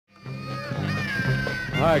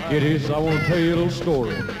Hi, kiddies. I want to tell you a little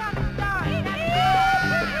story.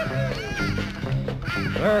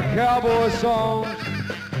 There are cowboy songs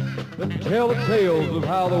that tell the tales of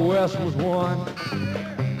how the West was won.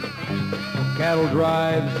 Cattle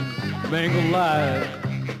drives, mangled lives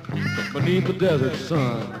beneath the desert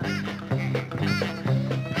sun.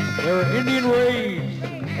 There are Indian raids,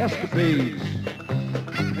 escapades,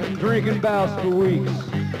 and drinking bouts for weeks.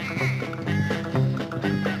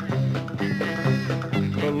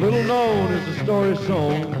 But little known is the story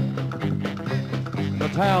song in the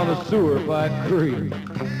town of Seward by Creek.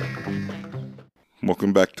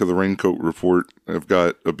 Welcome back to the Raincoat Report. I've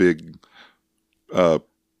got a big, I've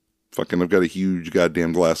got a huge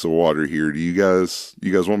goddamn glass of water here. Do you guys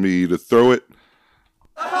want me to throw it?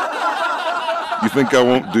 You think I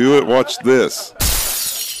won't do it? Watch this.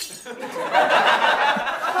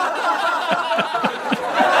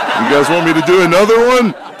 You guys want me to do another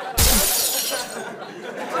one?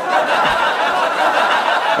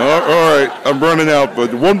 All right, I'm running out,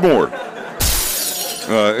 but one more.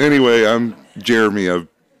 Anyway, I'm Jeremy. I'm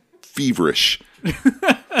feverish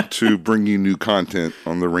to bring you new content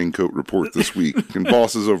on the Raincoat Report this week. And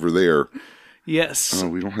boss is over there. Yes.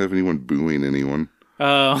 We don't have anyone booing anyone.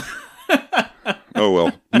 Oh. Oh,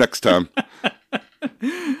 well, next time.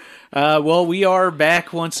 Well, we are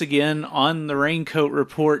back once again on the Raincoat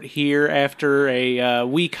Report here after a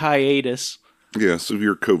week hiatus. Yeah,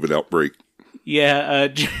 severe COVID outbreak. Yeah.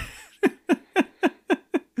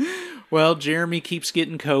 Well, Jeremy keeps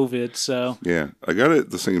getting COVID, so. Yeah, I got it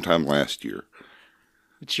at the same time last year.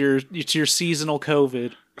 It's your seasonal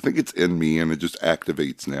COVID. I think it's in me, and it just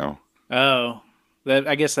activates now. Oh,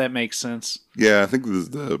 I guess that makes sense. Yeah, I think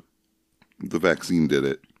the vaccine did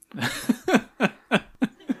it.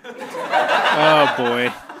 Oh,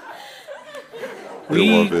 boy. They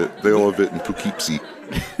love it. They love it in Poughkeepsie.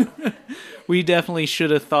 We definitely should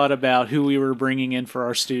have thought about who we were bringing in for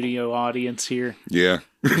our studio audience here. Yeah.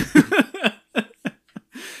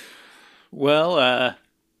 Well,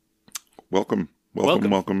 Welcome.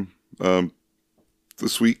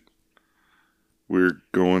 This week, we're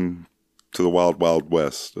going to the Wild Wild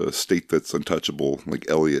West, a state that's untouchable, like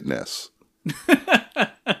Elliot Ness.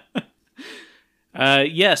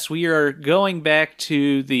 Yes, we are going back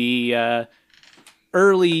to the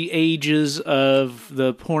early ages of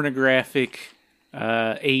the pornographic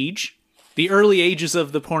age. The early ages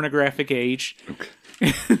of the pornographic age. Okay.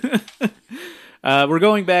 We're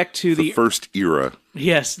going back to the first era.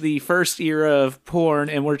 Yes, the first era of porn,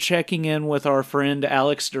 and we're checking in with our friend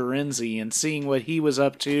Alex Renzy and seeing what he was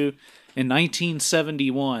up to in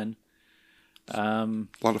 1971. A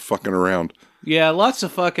lot of fucking around. Yeah, lots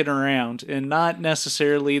of fucking around, and not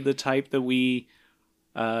necessarily the type that we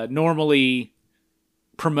normally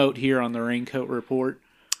promote here on the Raincoat Report.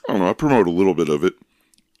 I don't know. I promote a little bit of it.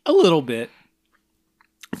 A little bit.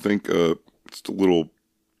 I think just a little.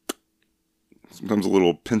 Sometimes a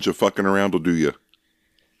little pinch of fucking around will do you.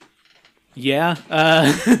 Yeah.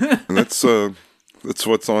 And that's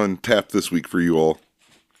what's on tap this week for you all.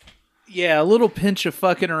 Yeah, a little pinch of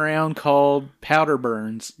fucking around called Powder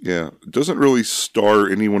Burns. Yeah. It doesn't really star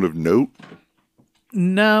anyone of note.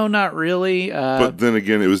 No, not really. But then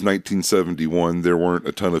again, it was 1971. There weren't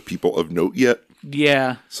a ton of people of note yet.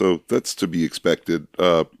 Yeah. So that's to be expected.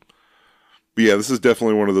 But yeah, this is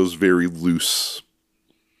definitely one of those very loose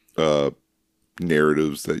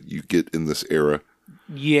narratives that you get in this era.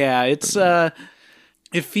 Yeah, it's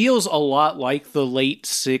it feels a lot like the late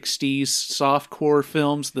 60s softcore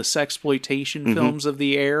films, the sexploitation films of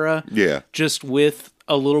the era. Yeah. Just with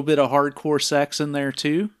a little bit of hardcore sex in there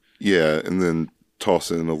too. Yeah, and then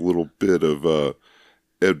toss in a little bit of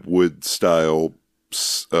Ed Wood style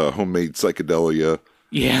homemade psychedelia.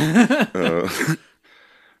 Yeah.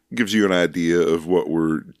 Gives you an idea of what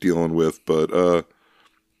we're dealing with, but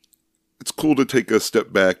it's cool to take a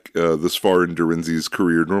step back this far into Renzy's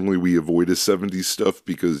career. Normally we avoid his 70s stuff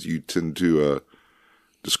because you tend to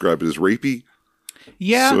describe it as rapey.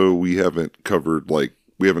 Yeah. So we haven't covered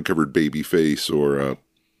Babyface or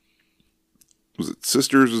was it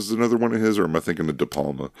Sisters is another one of his, or am I thinking of De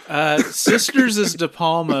Palma? Sisters is De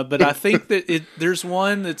Palma, but I think that there's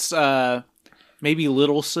one that's maybe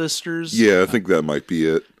Little Sisters. Yeah, I think that might be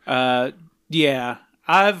it. Yeah.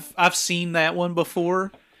 I've seen that one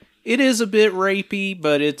before. It is a bit rapey,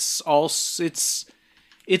 but it's also it's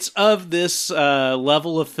of this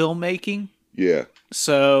level of filmmaking. Yeah.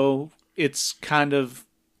 So it's kind of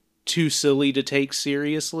too silly to take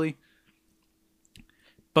seriously.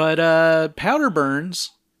 But Powder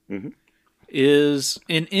Burns is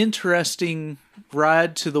an interesting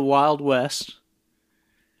ride to the Wild West.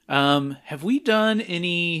 Have we done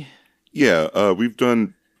any Yeah, we've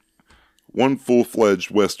done one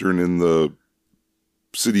full-fledged Western in the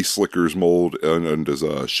City Slickers mold, and as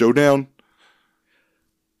a Showdown.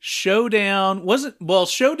 Showdown wasn't... Well,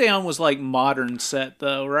 Showdown was like modern set,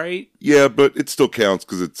 though, right? Yeah, but it still counts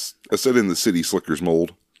because it's a set in the City Slickers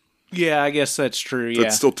mold. Yeah, I guess that's true, yeah.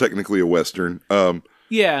 That's still technically a Western.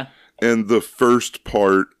 Yeah. And the first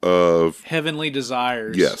part of... Heavenly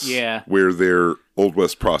Desires. Yes. Yeah. Where they're Old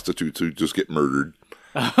West prostitutes who just get murdered.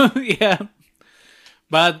 Yeah.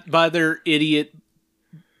 By their idiot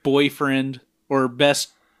boyfriend or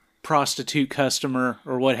best prostitute customer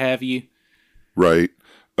or what have you. Right.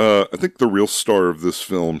 I think the real star of this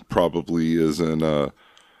film probably is in a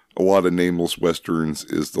lot of nameless Westerns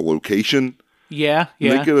is the location. Yeah,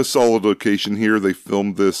 And they get a solid location here. They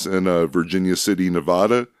filmed this in Virginia City,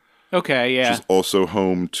 Nevada. Okay, yeah. Which is also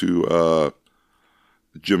home to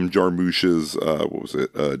Jim Jarmusch's, what was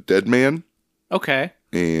it, Dead Man. Okay.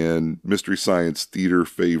 And Mystery Science Theater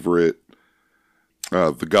favorite,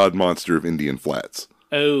 The God Monster of Indian Flats.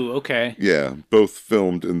 Oh, okay. Yeah, both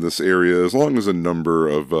filmed in this area, as long as a number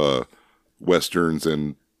of Westerns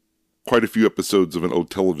and quite a few episodes of an old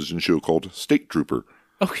television show called State Trooper.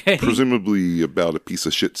 Okay. Presumably about a piece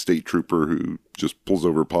of shit state trooper who just pulls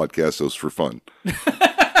over podcast hosts for fun.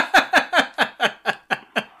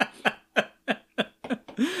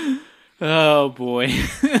 Oh, boy.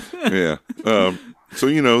 Yeah. So,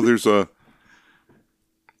 there's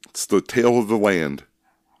it's the tale of the land.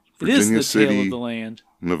 Virginia it is the City, tale of the land.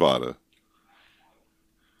 Nevada.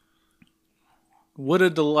 What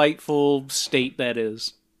a delightful state that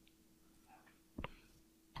is.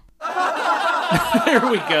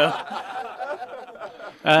 There we go.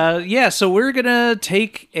 Yeah, so we're gonna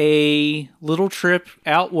take a little trip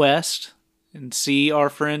out west and see our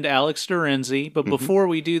friend Alex Renzy. But before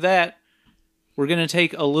we do that, we're gonna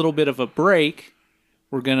take a little bit of a break.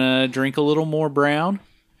 We're gonna drink a little more brown,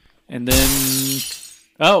 and then...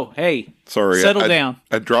 Oh, hey. Sorry. Settle down.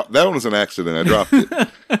 I dropped... That one was an accident. I dropped it.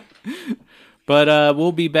 But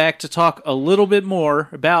we'll be back to talk a little bit more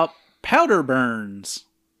about powder burns.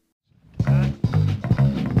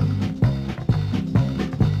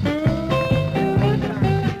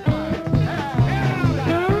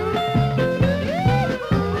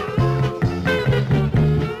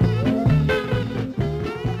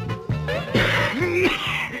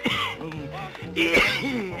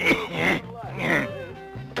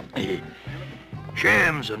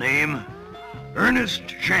 Sham's the name. Ernest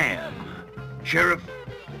Sham. Sheriff,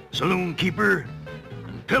 saloon keeper,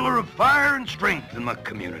 and pillar of fire and strength in my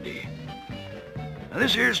community. Now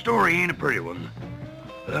this here story ain't a pretty one,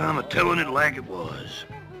 but I'm a-telling it like it was.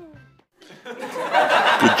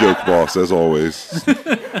 Good joke, boss, as always.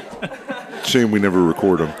 Shame we never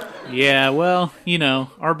record them. Yeah, well,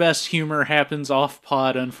 our best humor happens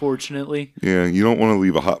off-pod, unfortunately. Yeah, you don't want to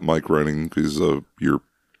leave a hot mic running because of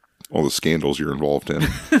all the scandals you're involved in.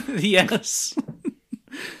 Yes.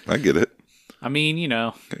 I get it. I mean,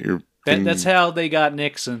 Your that's how they got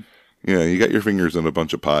Nixon. Yeah, you got your fingers in a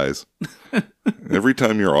bunch of pies. Every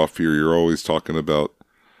time you're off here, you're always talking about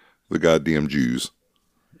the goddamn Jews.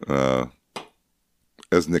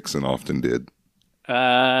 As Nixon often did.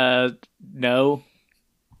 No.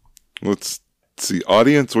 Let's see.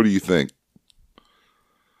 Audience, what do you think?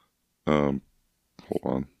 Hold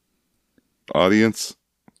on. Audience,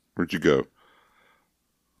 where'd you go?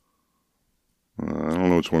 I don't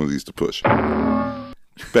know which one of these to push.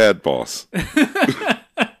 Bad boss.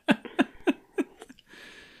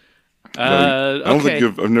 I don't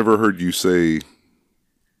think I've never heard you say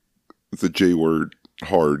the J word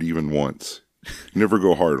hard even once. Never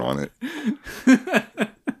go hard on it.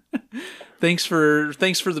 Thanks for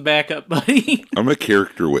the backup, buddy. I'm a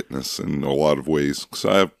character witness in a lot of ways because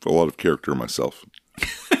I have a lot of character myself.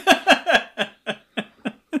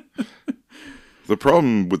 The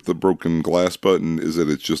problem with the broken glass button is that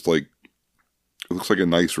it's just like, it looks like a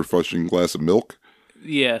nice refreshing glass of milk.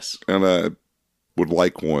 Yes. And I would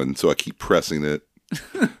like one, so I keep pressing it.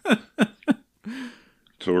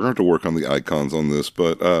 So we're going to have to work on the icons on this.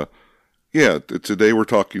 But yeah, today we're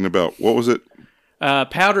talking about, what was it?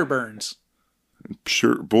 Powder burns.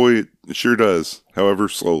 Sure, boy, it sure does. However,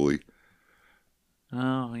 slowly.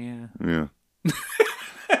 Oh, yeah. Yeah.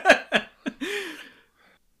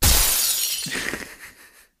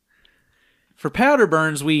 For powder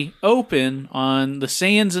burns, we open on the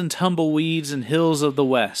sands and tumbleweeds and hills of the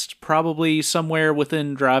West, probably somewhere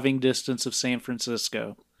within driving distance of San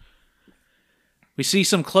Francisco. We see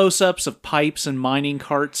some close-ups of pipes and mining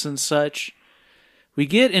carts and such. We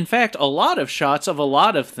get, in fact, a lot of shots of a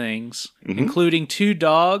lot of things, including 2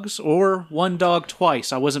 dogs or 1 dog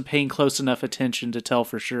twice. I wasn't paying close enough attention to tell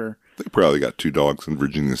for sure. They probably got 2 dogs in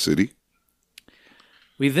Virginia City.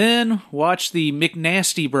 We then watch the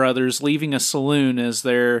McNasty brothers leaving a saloon as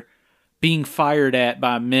they're being fired at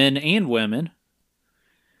by men and women.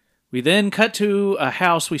 We then cut to a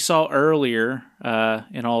house we saw earlier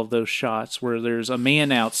in all of those shots where there's a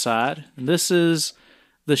man outside. And this is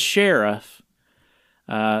the sheriff.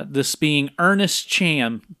 This being Ernest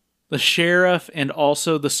Cham, the sheriff and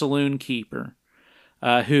also the saloon keeper,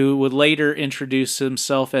 who would later introduce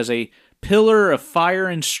himself as a pillar of fire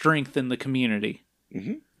and strength in the community.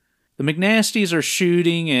 Mm-hmm. The McNasties are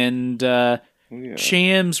shooting and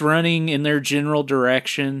Cham's running in their general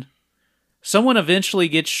direction. Someone eventually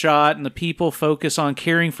gets shot and the people focus on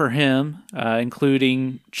caring for him,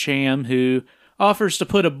 including Cham, who offers to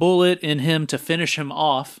put a bullet in him to finish him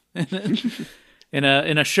off. In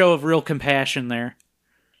a show of real compassion there.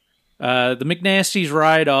 The McNasties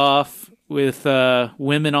ride off with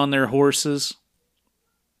women on their horses.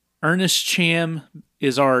 Ernest Cham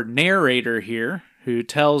is our narrator here, who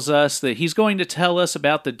tells us that he's going to tell us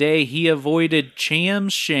about the day he avoided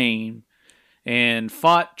Cham's shame and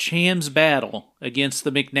fought Cham's battle against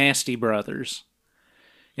the McNasty brothers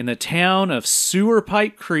in the town of Sewer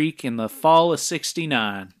Pipe Creek in the fall of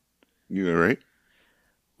 '69. You know, right?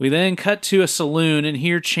 We then cut to a saloon and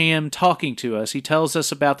hear Cham talking to us. He tells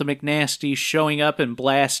us about the McNasties showing up and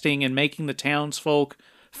blasting and making the townsfolk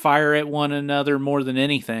fire at one another more than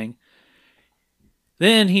anything.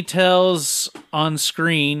 Then he tells on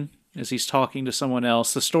screen, as he's talking to someone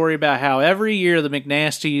else, the story about how every year the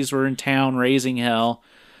McNasties were in town raising hell.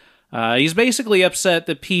 He's basically upset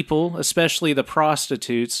that people, especially the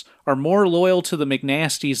prostitutes, are more loyal to the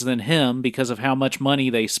McNasties than him because of how much money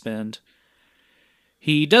they spend.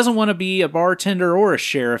 He doesn't want to be a bartender or a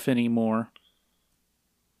sheriff anymore.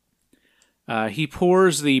 He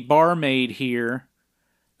pours the barmaid here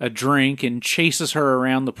a drink and chases her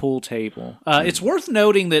around the pool table. It's worth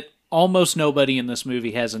noting that almost nobody in this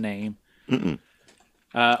movie has a name.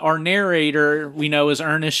 Our narrator, we know, is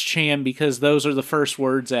Ernest Cham because those are the first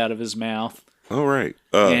words out of his mouth. Oh, right.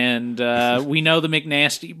 And we know the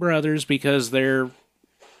McNasty brothers because they're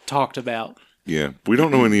talked about. Yeah, we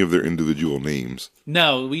don't know any of their individual names.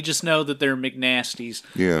 No, we just know that they're McNasties.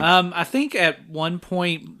 Yeah. I think at one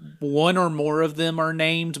point, 1 or more of them are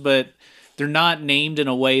named, but they're not named in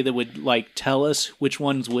a way that would, like, tell us which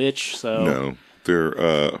one's which, so... No,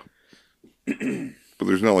 they're, but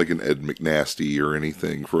there's not like an Ed McNasty or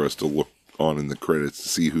anything for us to look on in the credits to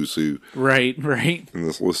see who's who. Right. In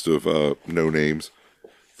this list of, no names.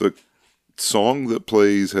 The song that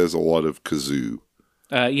plays has a lot of kazoo.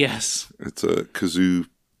 Yes. It's a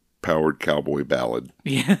kazoo-powered cowboy ballad.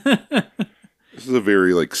 Yeah. This is a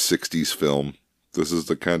very, like, 60s film. This is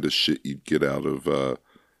the kind of shit you'd get out of,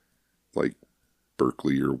 like,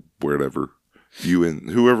 Berkeley or wherever. You and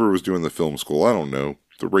whoever was doing the film school, I don't know.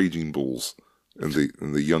 The Raging Bulls and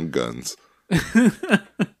the Young Guns. I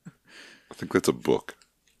think that's a book.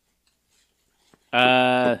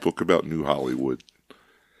 A book about New Hollywood.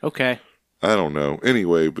 Okay. I don't know.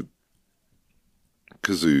 Anyway, but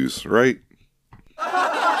kazoos, right?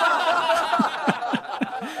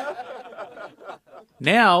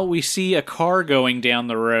 Now we see a car going down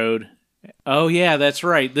the road. Oh yeah, that's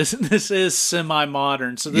right. This is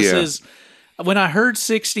semi-modern. So this is, when I heard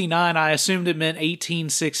 69, I assumed it meant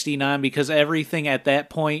 1869 because everything at that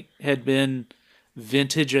point had been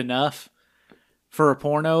vintage enough for a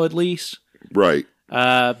porno at least. Right.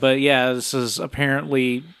 But yeah, this is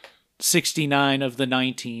apparently 69 of the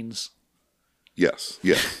 19s. Yes.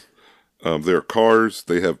 There are cars.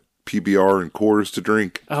 They have PBR and Coors to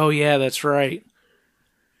drink. Oh, yeah, that's right.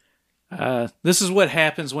 This is what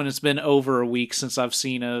happens when it's been over a week since I've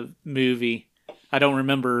seen a movie. I don't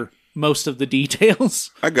remember most of the details.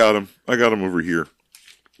 I got them over here.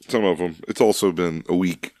 Some of them. It's also been a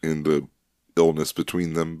week in the illness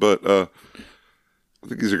between them. But I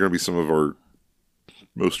think these are going to be some of our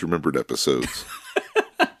most remembered episodes.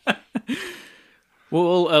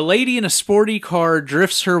 Well, a lady in a sporty car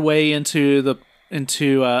drifts her way into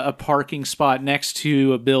a parking spot next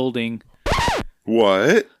to a building.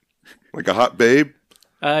 What? Like a hot babe?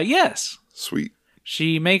 Yes. Sweet.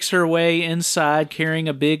 She makes her way inside carrying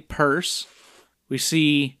a big purse. We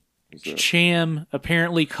see Cham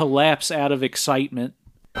apparently collapse out of excitement.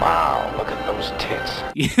 Wow, look at those tits.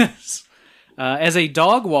 Yes. As a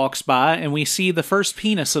dog walks by, and we see the first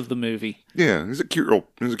penis of the movie. Yeah, he's a cute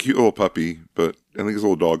little puppy, but I think his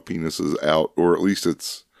little dog penis is out, or at least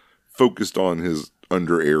it's focused on his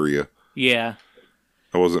under area. Yeah.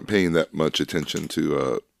 I wasn't paying that much attention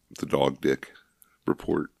to the dog dick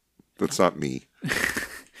report. That's not me.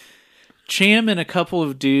 Cham and a couple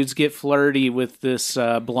of dudes get flirty with this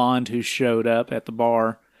blonde who showed up at the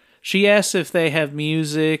bar. She asks if they have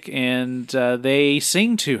music, and they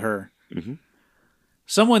sing to her. Mm-hmm.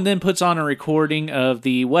 Someone then puts on a recording of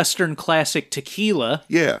the Western classic Tequila.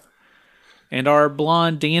 Yeah. And our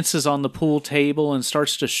blonde dances on the pool table and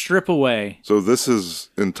starts to strip away. So this is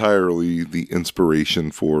entirely the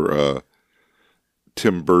inspiration for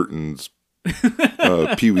Tim Burton's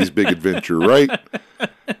Pee-wee's Big Adventure, right?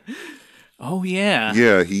 Oh, yeah.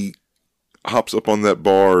 Yeah, he hops up on that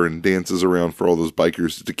bar and dances around for all those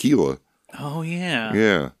bikers to tequila. Oh, yeah.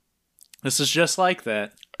 Yeah. This is just like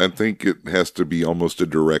that. I think it has to be almost a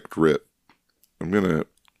direct rip. I'm gonna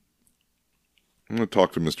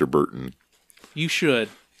talk to Mr. Burton. You should.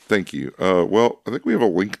 Thank you. Well, I think we have a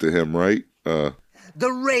link to him, right? The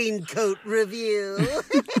Raincoat Review.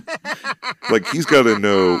 Like, he's got to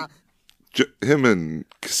know... him and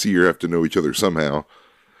Kassir have to know each other somehow.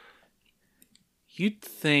 You'd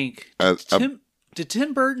think... Did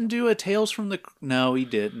Tim Burton do a Tales from the... No, he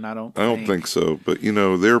didn't. I don't think so. But,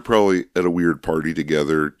 they're probably at a weird party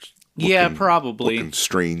together. Yeah, probably. Looking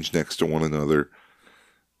strange next to one another.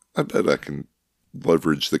 I bet I can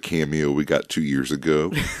leverage the cameo we got 2 years ago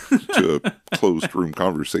to a closed room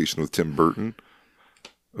conversation with Tim Burton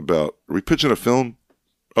about... Are we pitching a film?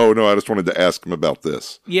 Oh, no, I just wanted to ask him about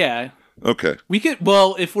this. Yeah. Okay. We could...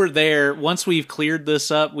 Well, if we're there, once we've cleared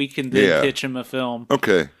this up, we can then pitch him a film.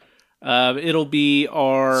 Okay. It'll be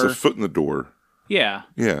our... It's a foot in the door. Yeah.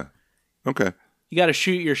 Yeah. Okay. You got to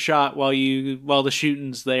shoot your shot while the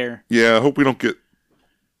shooting's there. Yeah, I hope we don't get...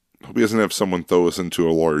 Hope he doesn't have someone throw us into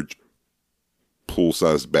a large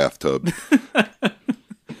pool-sized bathtub.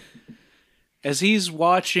 As he's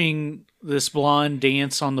watching this blonde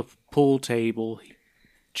dance on the pool table,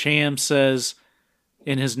 Cham says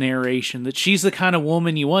in his narration that she's the kind of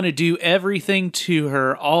woman you want to do everything to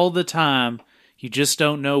her all the time. You just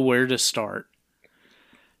don't know where to start.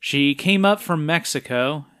 She came up from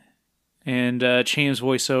Mexico, and Cham's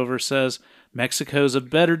voiceover says, Mexico's a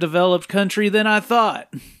better developed country than I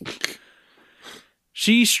thought.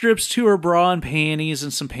 She strips to her bra and panties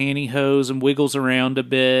and some pantyhose and wiggles around a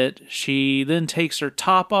bit. She then takes her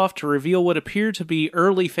top off to reveal what appear to be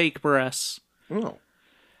early fake breasts. Oh.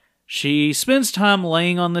 She spends time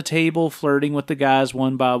laying on the table, flirting with the guys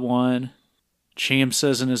one by one. Cham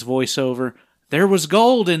says in his voiceover, there was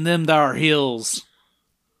gold in them thar hills.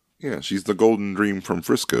 Yeah, she's the golden dream from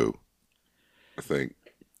Frisco, I think.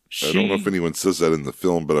 I don't know if anyone says that in the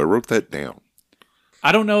film, but I wrote that down.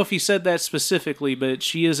 I don't know if he said that specifically, but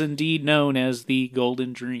she is indeed known as the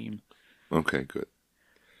Golden Dream. Okay, good.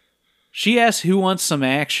 She asks who wants some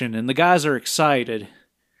action, and the guys are excited.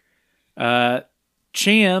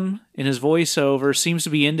 Cham, in his voiceover, seems to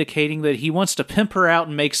be indicating that he wants to pimp her out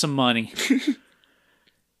and make some money.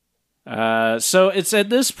 So it's at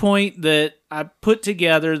this point that I put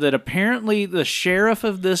together that apparently the sheriff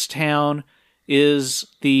of this town is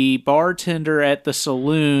the bartender at the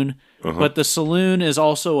saloon, but the saloon is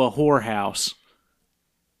also a whorehouse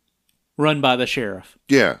run by the sheriff.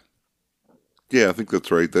 Yeah. Yeah, I think that's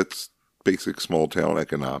right. That's basic small town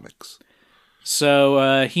economics.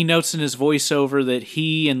 So he notes in his voiceover that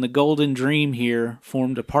he and the Golden Dream here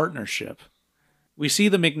formed a partnership. We see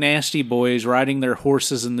the McNasty boys riding their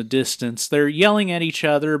horses in the distance. They're yelling at each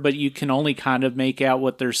other, but you can only kind of make out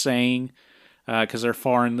what they're saying because they're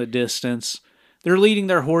far in the distance. They're leading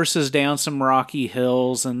their horses down some rocky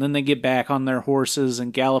hills, and then they get back on their horses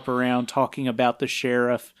and gallop around talking about the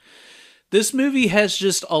sheriff. This movie has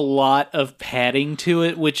just a lot of padding to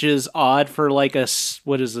it, which is odd for like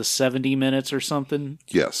 70 minutes or something?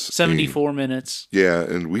 Yes. 74 minutes. Yeah,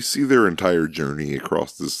 and we see their entire journey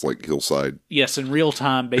across this like hillside. Yes, in real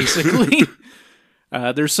time, basically.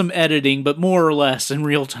 There's some editing, but more or less in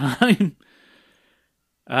real time.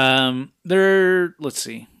 Let's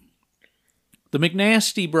see. The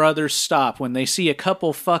McNasty brothers stop when they see a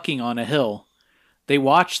couple fucking on a hill. They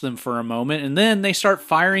watch them for a moment, and then they start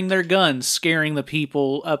firing their guns, scaring the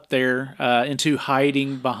people up there into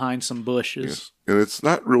hiding behind some bushes. Yes. And it's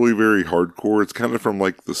not really very hardcore. It's kind of from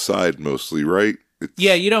like the side mostly, right?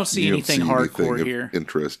 You don't see anything hardcore here.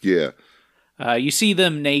 Interest, yeah. You see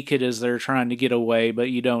them naked as they're trying to get away, but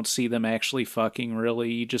you don't see them actually fucking,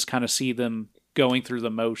 really. You just kind of see them going through the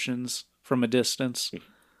motions from a distance.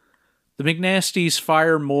 The McNasties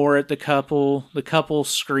fire more at the couple. The couple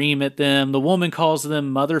scream at them. The woman calls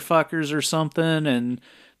them motherfuckers or something, and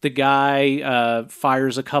the guy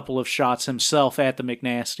fires a couple of shots himself at the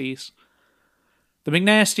McNasties. The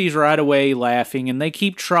McNasties ride away laughing, and they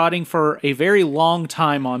keep trotting for a very long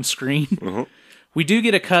time on screen. Uh-huh. We do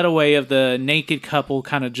get a cutaway of the naked couple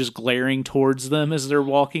kind of just glaring towards them as they're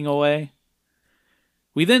walking away.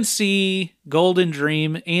 We then see Golden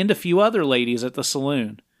Dream and a few other ladies at the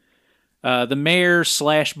saloon. The mayor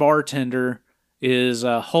 / bartender is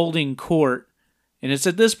holding court, and it's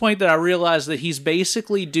at this point that I realize that he's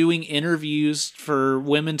basically doing interviews for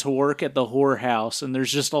women to work at the whorehouse, and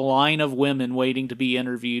there's just a line of women waiting to be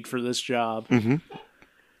interviewed for this job. Mm-hmm.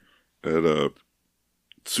 At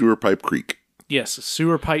Sewer Pipe Creek. Yes,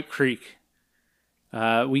 Sewer Pipe Creek.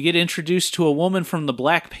 We get introduced to a woman from the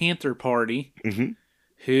Black Panther Party,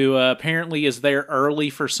 who apparently is there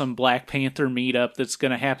early for some Black Panther meetup that's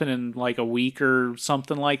going to happen in like a week or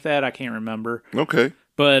something like that. I can't remember. Okay.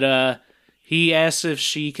 But he asks if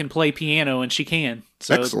she can play piano, and she can.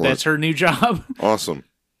 So Excellent. That's her new job. Awesome.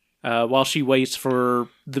 While she waits for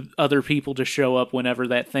the other people to show up whenever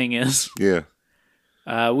that thing is. Yeah.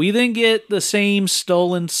 We then get the same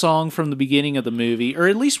stolen song from the beginning of the movie, or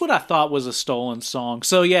at least what I thought was a stolen song.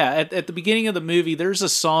 So yeah, at the beginning of the movie, there's a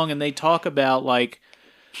song, and they talk about like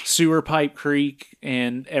Sewer Pipe Creek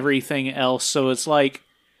and everything else. So it's like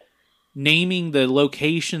naming the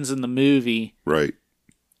locations in the movie. Right.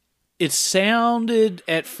 It sounded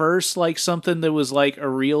at first like something that was like a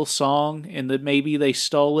real song and that maybe they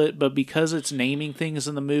stole it, but because it's naming things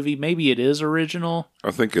in the movie, maybe it is original. I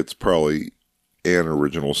think it's probably an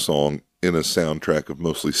original song in a soundtrack of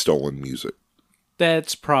mostly stolen music.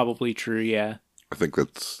 That's probably true, yeah. I think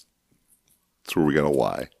that's where we gotta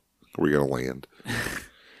lie. Where we gotta land.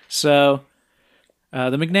 So,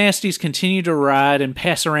 the McNasties continue to ride and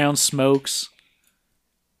pass around smokes.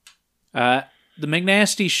 The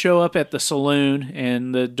McNasties show up at the saloon,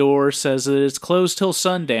 and the door says that it's closed till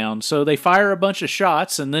sundown, so they fire a bunch of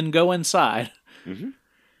shots and then go inside. Mm-hmm.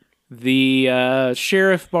 The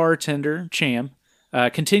sheriff bartender, Cham,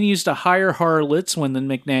 continues to hire harlots. When the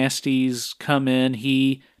McNasties come in,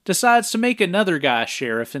 he decides to make another guy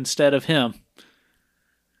sheriff instead of him.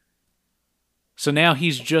 So now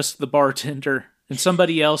he's just the bartender, and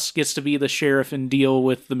somebody else gets to be the sheriff and deal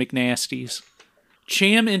with the McNasties.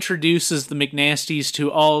 Cham introduces the McNasties to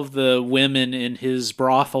all of the women in his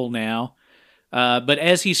brothel now. But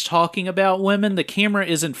as he's talking about women, the camera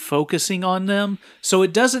isn't focusing on them, so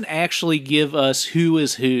it doesn't actually give us who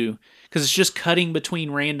is who, because it's just cutting between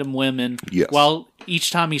random women, yes, while each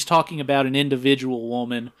time he's talking about an individual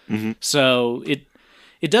woman. Mm-hmm. So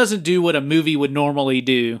it doesn't do what a movie would normally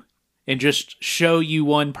do, and just show you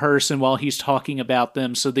one person while he's talking about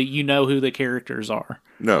them so that you know who the characters are.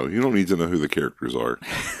 No, you don't need to know who the characters are.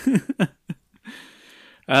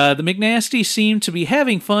 The McNasties seem to be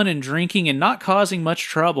having fun and drinking and not causing much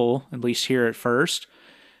trouble, at least here at first,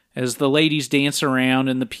 as the ladies dance around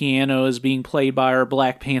and the piano is being played by our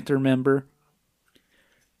Black Panther member.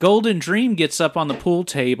 Golden Dream gets up on the pool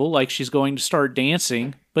table like she's going to start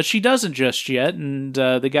dancing, but she doesn't just yet, and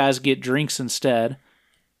the guys get drinks instead.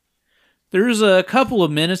 There's a couple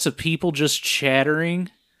of minutes of people just chattering,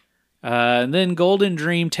 and then Golden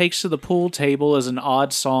Dream takes to the pool table as an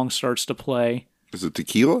odd song starts to play. Is it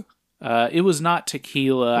tequila? It was not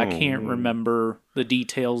tequila. I can't remember the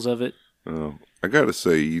details of it. Oh, I gotta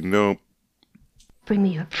say, Bring me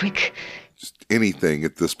your prick. Just anything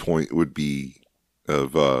at this point would be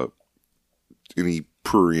of any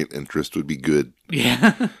prurient interest would be good.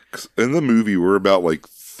 Yeah. 'Cause in the movie, we're about like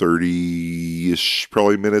 30-ish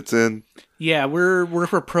probably minutes in. Yeah, we're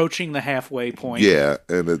approaching the halfway point. Yeah,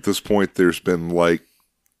 and at this point, there's been like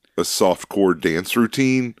a softcore dance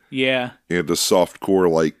routine. Yeah. And a softcore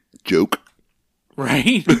like joke.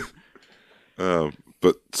 Right.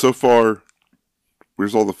 But so far,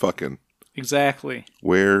 where's all the fucking? Exactly.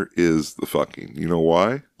 Where is the fucking? You know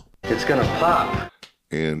why? It's gonna pop.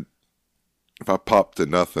 And if I pop to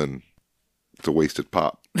nothing, it's a wasted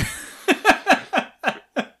pop.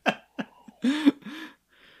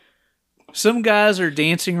 Some guys are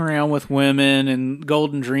dancing around with women, and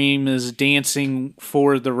Golden Dream is dancing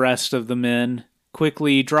for the rest of the men,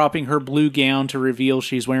 quickly dropping her blue gown to reveal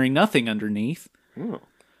she's wearing nothing underneath. Oh.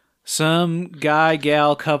 Some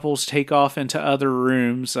guy-gal couples take off into other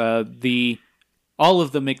rooms. All of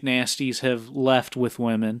the McNasties have left with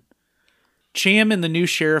women. Cham and the new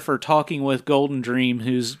sheriff are talking with Golden Dream,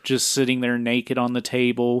 who's just sitting there naked on the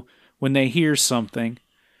table, when they hear something.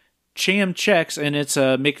 Cham checks, and it's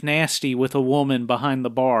a McNasty with a woman behind the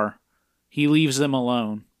bar. He leaves them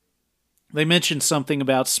alone. They mention something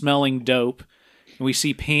about smelling dope, and we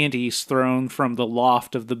see panties thrown from the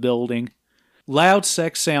loft of the building. Loud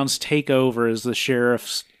sex sounds take over as the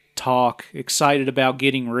sheriffs talk, excited about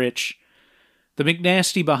getting rich. The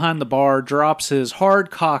McNasty behind the bar drops his hard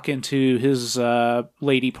cock into his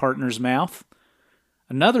lady partner's mouth.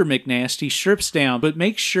 Another McNasty strips down, but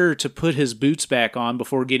makes sure to put his boots back on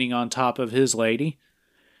before getting on top of his lady.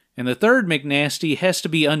 And the third McNasty has to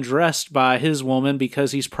be undressed by his woman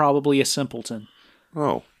because he's probably a simpleton.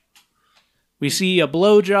 Oh. We see a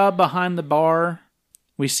blowjob behind the bar.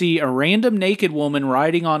 We see a random naked woman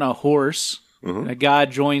riding on a horse. A guy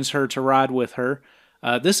joins her to ride with her.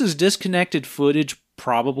 This is disconnected footage,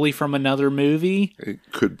 probably from another movie. It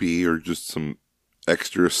could be, or just some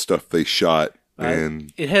extra stuff they shot.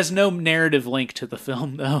 And it has no narrative link to the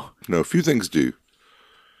film, though. No, a few things do.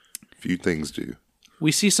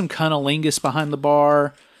 We see some cunnilingus behind the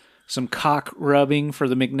bar, some cock rubbing for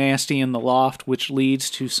the McNasty in the loft, which leads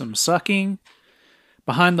to some sucking.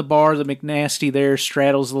 Behind the bar, the McNasty there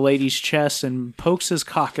straddles the lady's chest and pokes his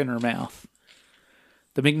cock in her mouth.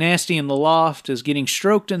 The McNasty in the loft is getting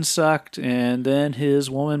stroked and sucked, and then his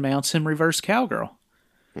woman mounts him reverse cowgirl.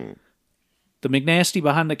 The McNasty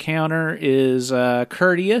behind the counter is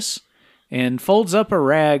courteous and folds up a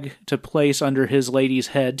rag to place under his lady's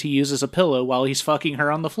head to use as a pillow while he's fucking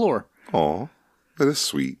her on the floor. Aw, that is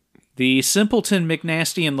sweet. The simpleton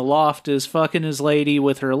McNasty in the loft is fucking his lady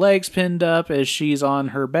with her legs pinned up as she's on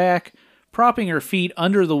her back, propping her feet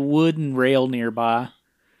under the wooden rail nearby.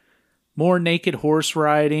 More naked horse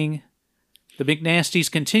riding. The McNasties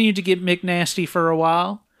continue to get McNasty for a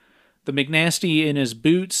while. The McNasty in his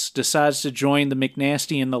boots decides to join the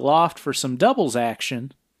McNasty in the loft for some doubles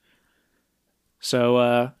action.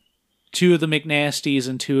 So, two of the McNasties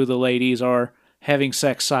and two of the ladies are having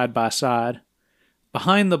sex side by side.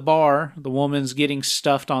 Behind the bar, the woman's getting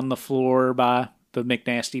stuffed on the floor by the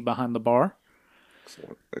McNasty behind the bar.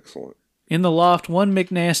 Excellent. In the loft, one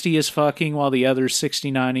McNasty is fucking while the other's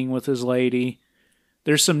 69ing with his lady.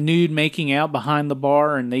 There's some nude making out behind the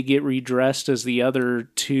bar, and they get redressed as the other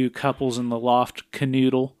two couples in the loft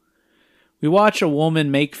canoodle. We watch a woman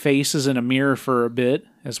make faces in a mirror for a bit,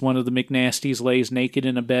 as one of the McNasties lays naked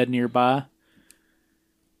in a bed nearby.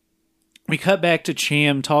 We cut back to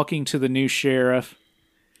Cham talking to the new sheriff.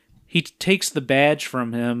 He takes the badge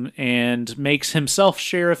from him and makes himself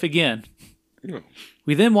sheriff again. Yeah.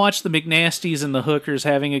 We then watch the McNasties and the hookers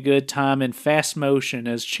having a good time in fast motion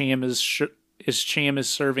as Cham is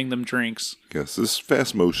serving them drinks. Yes, this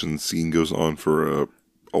fast motion scene goes on for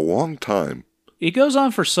a long time. It goes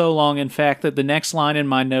on for so long, in fact, that the next line in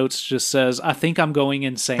my notes just says, "I think I'm going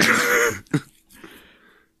insane."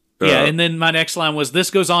 Yeah, and then my next line was, "This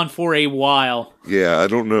goes on for a while." Yeah, I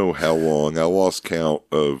don't know how long. I lost count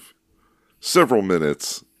of several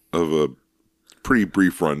minutes of a pretty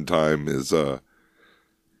brief run time. It's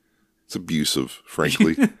abusive,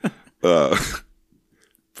 frankly.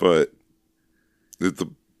 But at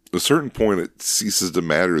a certain point, it ceases to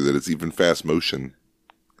matter that it's even fast motion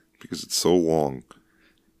because it's so long.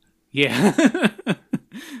 Yeah.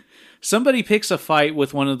 Somebody picks a fight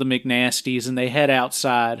with one of the McNasties and they head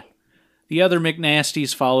outside. The other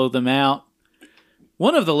McNasties follow them out.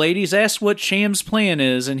 One of the ladies asks what Cham's plan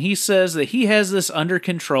is, and he says that he has this under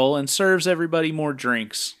control and serves everybody more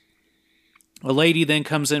drinks. A lady then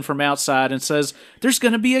comes in from outside and says, "There's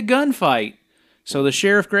going to be a gunfight." So the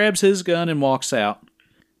sheriff grabs his gun and walks out.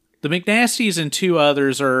 The McNasties and two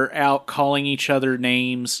others are out calling each other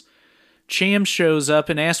names. Cham shows up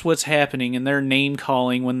and asks what's happening, and they're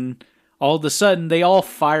name-calling when all of a sudden they all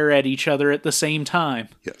fire at each other at the same time.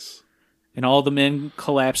 Yes. And all the men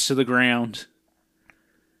collapse to the ground.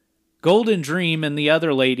 Golden Dream and the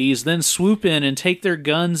other ladies then swoop in and take their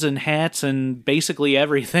guns and hats and basically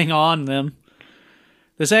everything on them.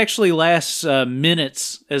 This actually lasts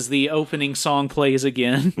minutes as the opening song plays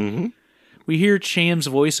again. Mm-hmm. We hear Cham's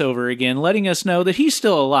voiceover again, letting us know that he's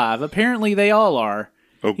still alive. Apparently they all are.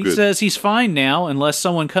 Oh, He good. says he's fine now unless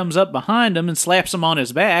someone comes up behind him and slaps him on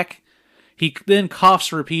his back. He then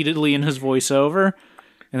coughs repeatedly in his voiceover.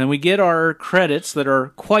 And then we get our credits that are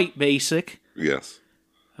quite basic. Yes.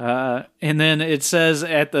 And then it says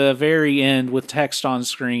at the very end with text on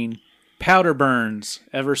screen, "Powder burns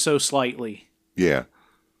ever so slightly." Yeah.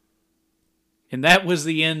 And that was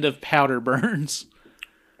the end of Powder Burns.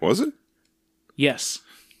 Was it? Yes.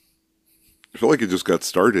 I feel like it just got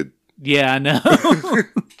started. Yeah, I know.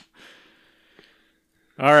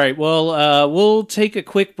 All right, well, we'll take a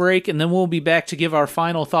quick break, and then we'll be back to give our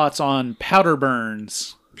final thoughts on Powder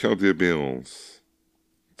Burns. Powder burns.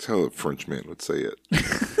 That's how a Frenchman would say it.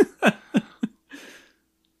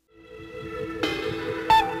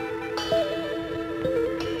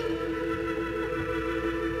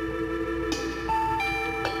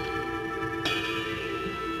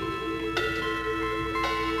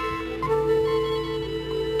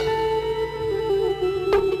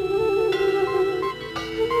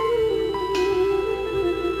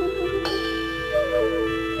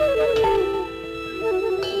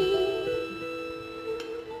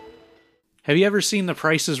 Have you ever seen The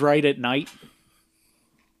Price is Right at night?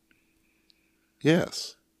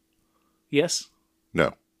 Yes. Yes?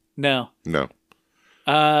 No. No. No.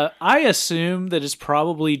 I assume that it's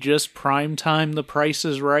probably just primetime The Price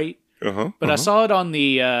is Right. But I saw it on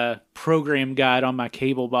the program guide on my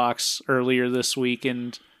cable box earlier this week,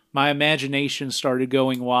 and my imagination started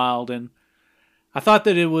going wild, and I thought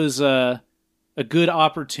that it was a good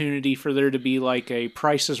opportunity for there to be like a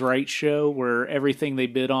Price is Right show where everything they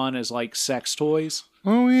bid on is like sex toys.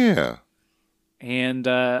 Oh, yeah. And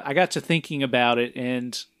I got to thinking about it,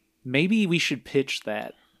 and maybe we should pitch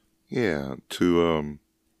that. Yeah, to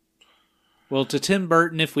Well, to Tim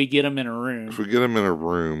Burton if we get him in a room. if we get him in a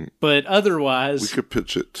room, But otherwise... we could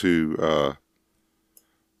pitch it to,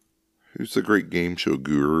 who's the great game show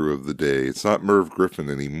guru of the day? It's not Merv Griffin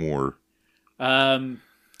anymore.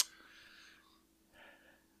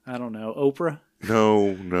 I don't know. Oprah?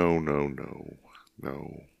 No.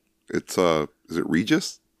 It's, is it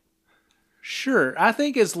Regis? Sure. I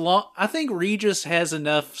think Regis has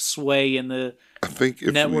enough sway in the I think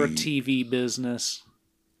if network TV business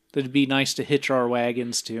that it'd be nice to hitch our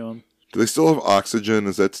wagons to him. Do they still have Oxygen?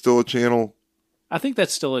 Is that still a channel? I think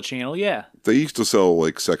that's still a channel, yeah. They used to sell,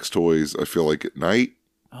 like, sex toys, I feel like, at night.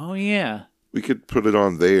 Oh, yeah. We could put it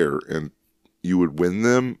on there, and you would win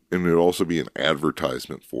them, and it would also be an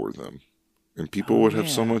advertisement for them. And people would have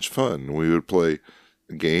so much fun. We would play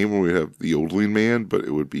a game where we'd have the yodeling man, but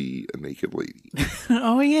it would be a naked lady.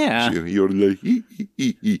 Oh, yeah. She yodel,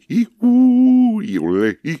 ooh,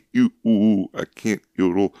 yodel, ooh. I can't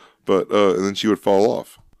yodel. But, and then she would fall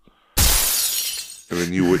off. And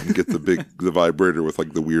then you wouldn't get the vibrator with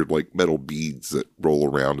like the weird like metal beads that roll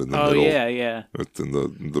around in the middle. Oh, yeah. And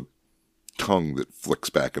the tongue that flicks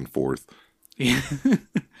back and forth. Yeah.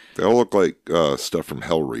 They all look like stuff from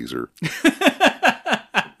Hellraiser.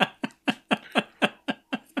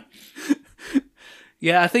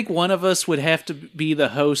 Yeah, I think one of us would have to be the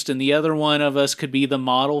host, and the other one of us could be the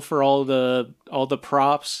model for all the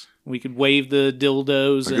props. We could wave the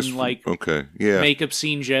dildos and make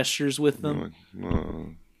obscene gestures with them.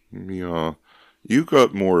 Yeah, you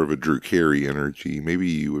got more of a Drew Carey energy. Maybe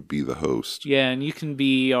you would be the host. Yeah, and you can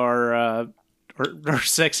be our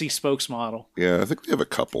sexy spokesmodel. Yeah, I think they have a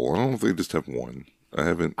couple. I don't know if they just have one.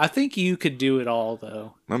 I think you could do it all,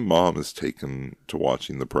 though. My mom is taken to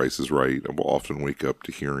watching The Price is Right. I will often wake up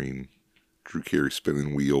to hearing Drew Carey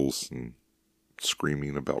spinning wheels and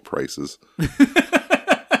screaming about prices.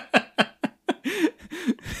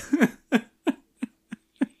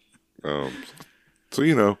 So,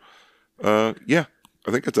 yeah,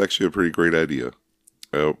 I think it's actually a pretty great idea.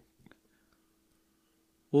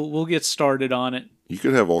 We'll get started on it. You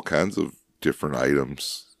could have all kinds of different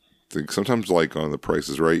items. I think sometimes, like on The Price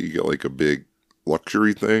is Right, you get like a big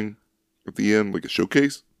luxury thing at the end, like a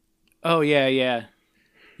showcase. Oh, yeah.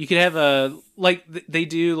 You could have they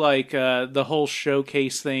do like the whole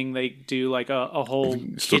showcase thing. They do like a whole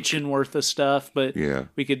kitchen worth of stuff, but yeah,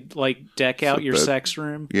 we could like deck out your sex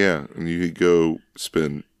room. Yeah, and you could go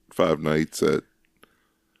spend 5 nights at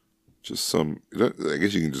just some, I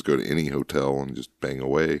guess you can just go to any hotel and just bang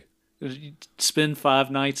away. Spend 5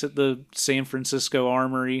 nights at the San Francisco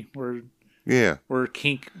Armory where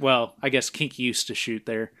Kink, well, I guess Kink used to shoot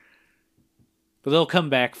there. But they'll come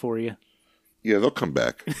back for you. Yeah, they'll come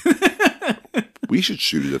back. We should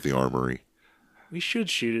shoot it at the Armory. We should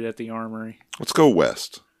shoot it at the Armory. Let's go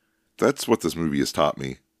west. That's what this movie has taught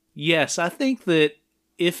me. Yes, I think that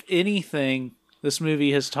if anything, this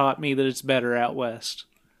movie has taught me that it's better out west.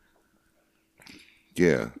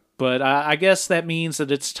 Yeah. But I guess that means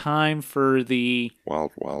that it's time for the...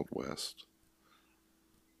 Wild Wild West.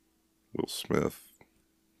 Will Smith.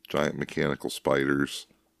 Giant mechanical spiders.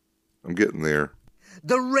 I'm getting there.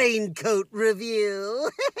 The Raincoat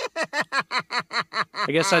Review. I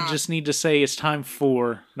guess I just need to say it's time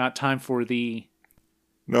for, not time for the...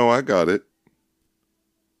 No, I got it.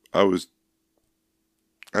 I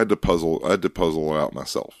had to puzzle it out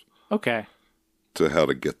myself. Okay. To how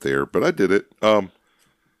to get there, but I did it.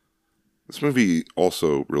 This movie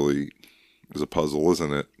also really is a puzzle,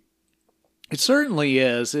 isn't it? It certainly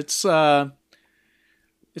is. It's like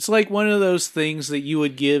one of those things that you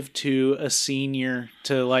would give to a senior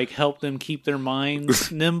to like help them keep their minds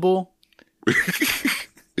nimble.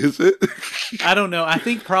 Is it? I don't know. I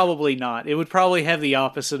think probably not. It would probably have the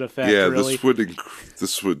opposite effect. Yeah, really.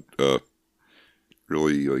 this would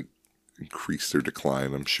really like increase their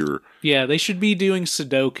decline, I'm sure. Yeah, they should be doing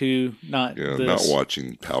Sudoku, not not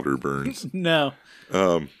watching powder burns. No.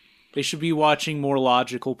 They should be watching more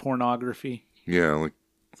logical pornography. Yeah, like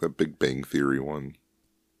that Big Bang Theory one.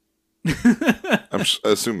 I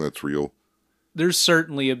assume that's real. there's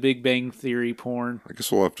certainly a Big Bang Theory porn. I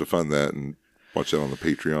guess we'll have to find that and watch that on the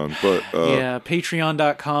Patreon. But yeah,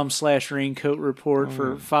 patreon.com/Raincoat Report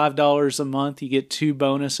for $5 a month. You get 2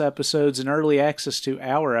 bonus episodes and early access to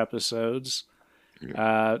our episodes.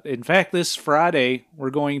 In fact, this Friday,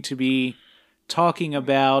 we're going to be talking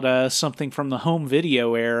about something from the home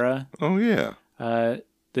video era. Oh, yeah.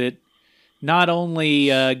 That not only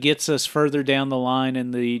gets us further down the line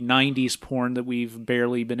in the 90s porn that we've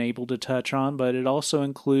barely been able to touch on, but it also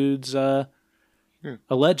includes a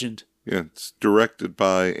legend. Yeah, it's directed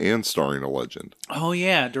by and starring a legend. Oh,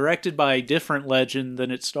 yeah, directed by a different legend than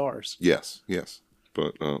it stars. Yes.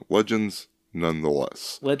 But legends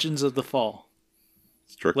nonetheless. Legends of the Fall.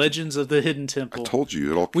 Legends of the Hidden Temple. I told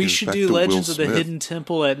you, it all We comes should back do to Legends Will of the Smith. Hidden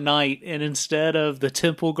Temple at night, and instead of the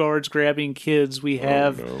temple guards grabbing kids, we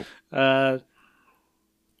have...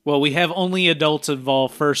 we have only adults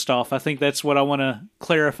involved, first off. I think that's what I want to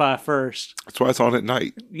clarify first. That's why it's on at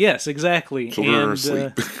night. Yes, exactly. Children are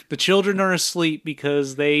asleep. The children are asleep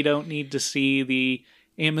because they don't need to see the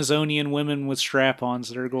Amazonian women with strap-ons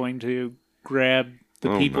that are going to grab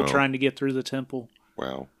the people trying to get through the temple.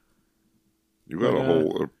 Wow. You got a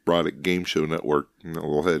whole erotic game show network in that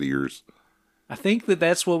little head of yours. I think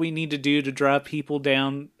that's what we need to do to drive people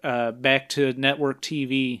down back to network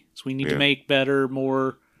TV. So we need to make better,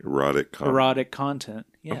 more erotic content.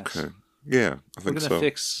 Yes. Okay. Yeah, I think so.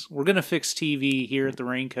 We're gonna fix TV here at the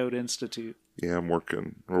Raincoat Institute. Yeah, we're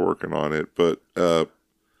working on it, but to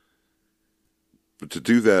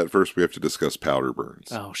do that, first we have to discuss powder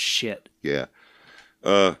burns. Oh shit. Yeah.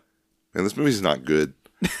 And this movie's not good.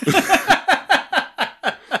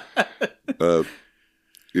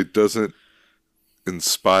 It doesn't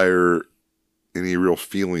inspire any real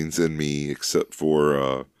feelings in me except for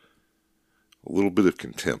a little bit of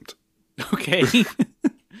contempt. Okay.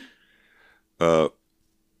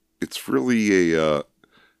 It's really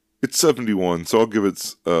it's 71, so I'll give it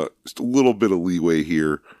just a little bit of leeway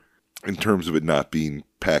here in terms of it not being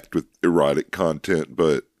packed with erotic content,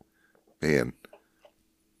 but man,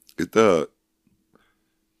 it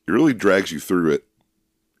really drags you through it.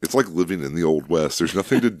 It's like living in the Old West. There's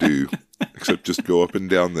nothing to do except just go up and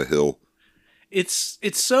down the hill. It's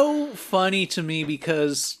so funny to me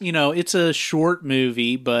because, it's a short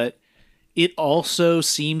movie, but it also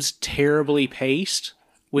seems terribly paced,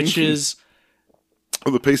 which is... Oh,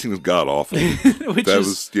 the pacing is god-awful.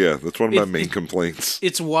 That's one of my main complaints.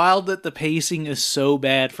 It's wild that the pacing is so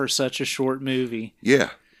bad for such a short movie. Yeah,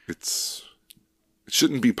 it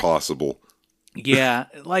shouldn't be possible. Yeah,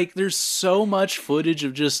 there's so much footage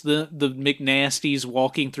of just the McNasties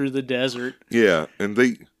walking through the desert. Yeah, and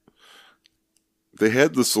they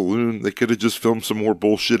had the saloon. They could have just filmed some more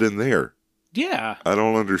bullshit in there. Yeah. I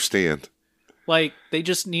don't understand. They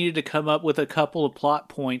just needed to come up with a couple of plot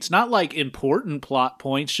points. Not important plot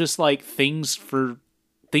points, just things to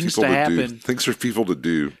happen. Things for people to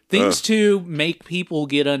do. Things to make people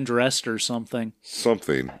get undressed or something.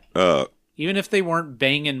 Even if they weren't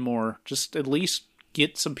banging more, just at least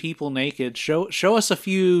get some people naked. Show us a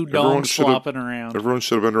few dongs flopping around. Everyone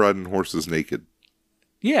should have been riding horses naked.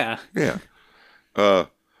 Yeah. Yeah. So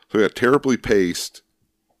yeah, terribly paced,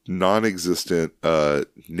 non-existent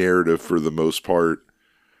narrative for the most part.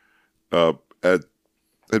 I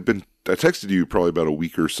texted you probably about a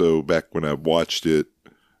week or so back when I watched it,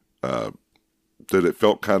 that it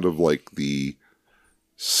felt kind of like the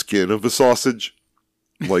skin of a sausage.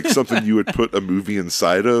 Like something you would put a movie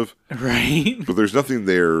inside of. Right. But there's nothing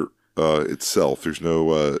there itself. There's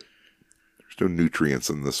no nutrients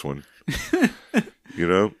in this one.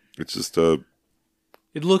 It's just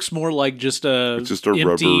it looks more like just a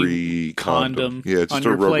rubbery condom. Yeah, just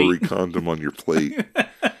a rubbery condom on your plate.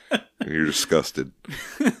 And you're disgusted.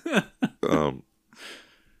 I don't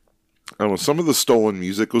know. Some of the stolen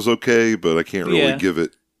music was okay, but I can't really give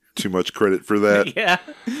it too much credit for that. Yeah.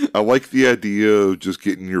 I like the idea of just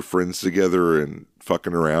getting your friends together and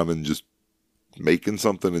fucking around and just making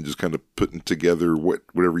something and just kind of putting together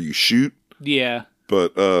whatever you shoot. Yeah.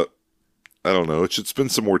 But I don't know. It should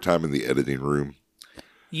spend some more time in the editing room.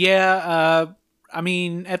 Yeah.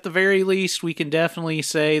 At the very least, we can definitely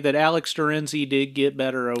say that Alex Renzy did get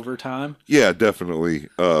better over time. Yeah, definitely.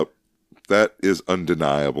 That is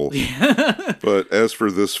undeniable. But as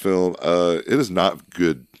for this film, it is not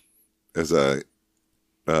good. As I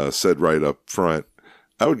said right up front,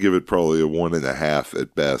 I would give it probably a 1.5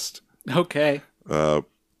 at best. Okay. An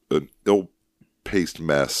ill-paced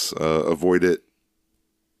mess. Avoid it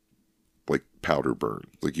like powder burn.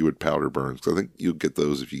 Like you would powder burns. I think you'll get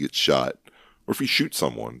those if you get shot. Or if you shoot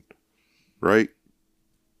someone. Right?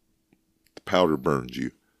 The powder burns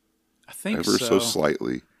you. I think Ever so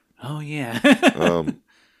slightly. Oh, yeah.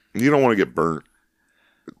 You don't want to get burnt.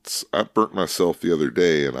 I burnt myself the other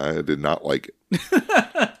day, and I did not like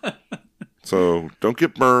it. So don't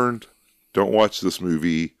get burned. Don't watch this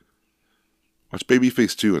movie. Watch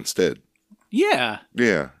Babyface 2 instead. Yeah.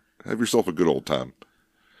 Yeah. Have yourself a good old time.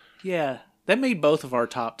 Yeah. That made both of our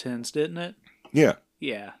top 10s, didn't it? Yeah.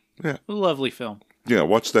 Yeah. Yeah. A lovely film. Yeah,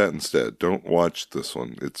 watch that instead. Don't watch this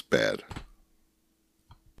one. It's bad.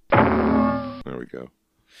 There we go.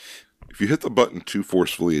 If you hit the button too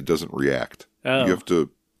forcefully, it doesn't react. Oh. You have to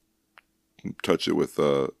touch it with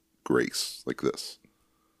grace, like this.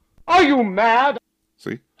 Are you mad?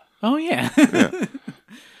 See? Oh, yeah.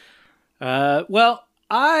 Yeah. Well,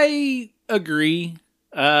 I agree.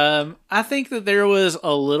 I think that there was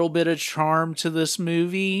a little bit of charm to this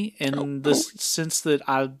movie in the sense that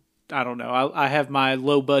I don't know. I have my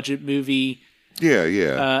low budget movie.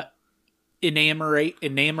 Yeah.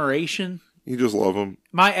 Enamoration. You just love them.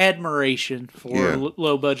 My admiration for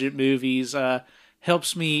low budget movies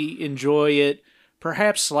helps me enjoy it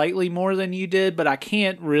perhaps slightly more than you did, but I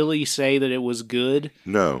can't really say that it was good.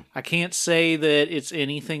 No. I can't say that it's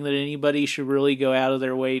anything that anybody should really go out of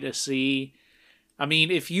their way to see. I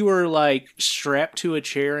mean, if you were like strapped to a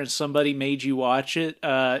chair and somebody made you watch it,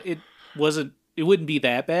 it wouldn't be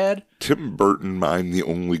that bad. Tim Burton mimed the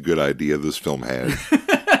only good idea this film had.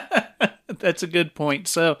 That's a good point.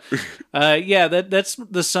 So, that's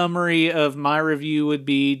the summary of my review would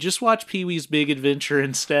be just watch Pee-wee's Big Adventure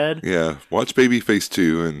instead. Yeah, watch Babyface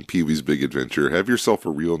 2 and Pee-wee's Big Adventure. Have yourself a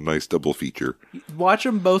real nice double feature. Watch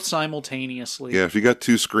them both simultaneously. Yeah, if you got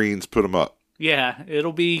two screens, put them up. Yeah,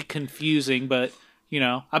 it'll be confusing, but,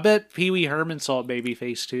 I bet Pee-wee Herman saw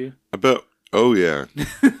Babyface too. I bet. Oh, yeah.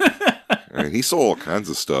 I mean, he saw all kinds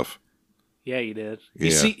of stuff. Yeah, he did.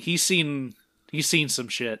 Yeah. He's seen some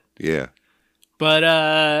shit. Yeah. But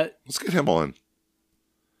let's get him on.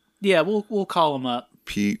 Yeah, we'll call him up.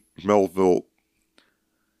 Pete Melville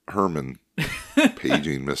Herman.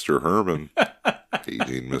 Paging Mr. Herman.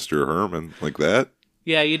 Paging Mr. Herman. Like that?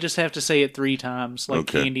 Yeah, you just have to say it 3 times, like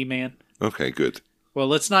Candyman. Okay, good. Well,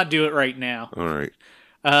 let's not do it right now. All right.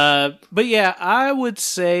 But yeah, I would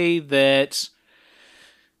say that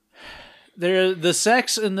the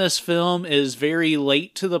sex in this film is very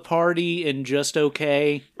late to the party and just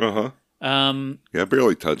okay. Uh-huh. Yeah, I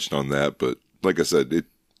barely touched on that, but like I said, like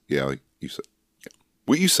you said. Yeah.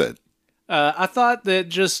 What you said. I thought that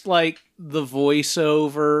just like the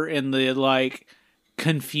voiceover and the like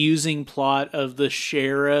confusing plot of the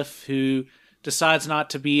sheriff who decides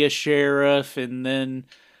not to be a sheriff and then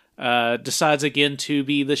decides again to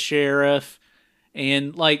be the sheriff,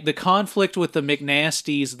 and like the conflict with the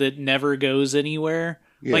McNasties that never goes anywhere.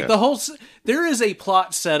 Yeah. Like there is a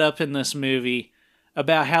plot set up in this movie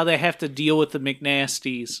about how they have to deal with the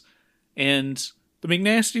McNasties, and the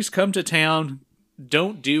McNasties come to town,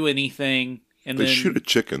 don't do anything, and they shoot a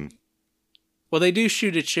chicken. Well, they do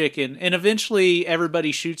shoot a chicken, and eventually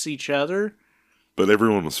everybody shoots each other. But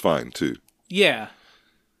everyone was fine, too. Yeah.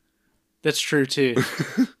 That's true, too.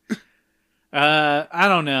 I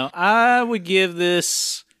don't know. I would give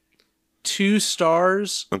this 2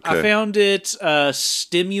 stars. Okay. I found it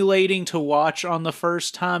stimulating to watch on the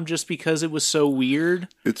first time just because it was so weird.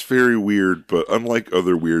 It's very weird, but unlike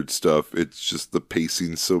other weird stuff, it's just the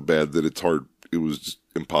pacing's so bad that it's hard. It was just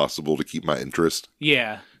impossible to keep my interest.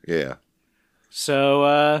 Yeah. Yeah.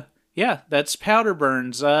 So, that's Powder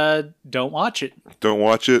Burns. Don't watch it. Don't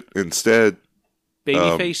watch it. Instead,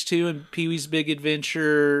 Babyface 2 and Pee-wee's Big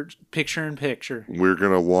Adventure picture-in-picture. We're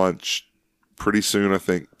going to launch pretty soon, I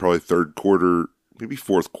think, probably 3rd quarter, maybe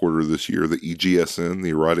 4th quarter this year, the EGSN,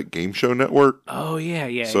 the Erotic Game Show Network. Oh,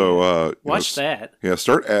 yeah. So, watch that. Yeah,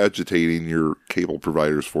 start agitating your cable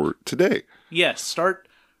providers for it today. Yes, start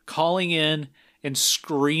calling in and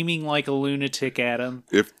screaming like a lunatic at them.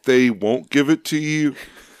 If they won't give it to you,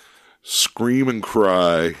 scream and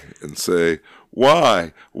cry and say,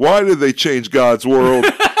 why? Why did they change God's world?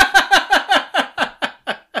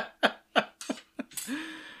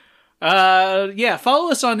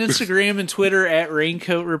 Follow us on Instagram and Twitter at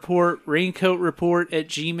Raincoat Report,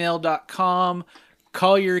 raincoatreport@gmail.com.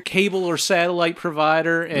 Call your cable or satellite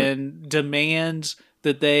provider and demand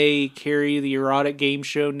that they carry the Erotic Game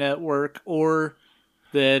Show Network, or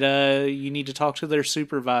that you need to talk to their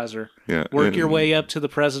supervisor. Yeah, Work your way up to the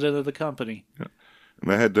president of the company. Yeah.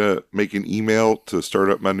 And I had to make an email to start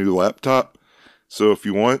up my new laptop. So if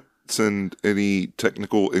you want, send any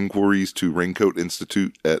technical inquiries to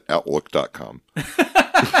raincoatinstitute@outlook.com.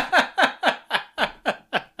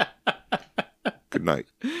 Good night.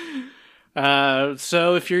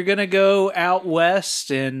 So if you're going to go out west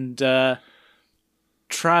and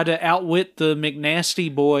try to outwit the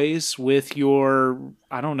McNasty boys with your,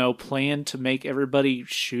 I don't know, plan to make everybody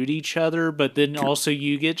shoot each other, but then also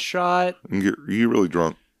you get shot. And you get really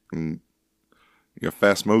drunk. And you got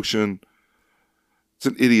fast motion. It's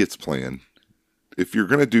an idiot's plan. If you're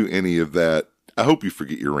going to do any of that, I hope you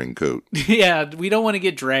forget your raincoat. Yeah, we don't want to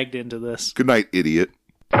get dragged into this. Good night, idiot.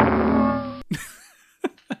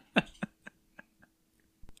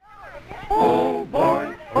 Oh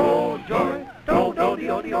boy, oh joy, do do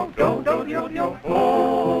do do do do do do do.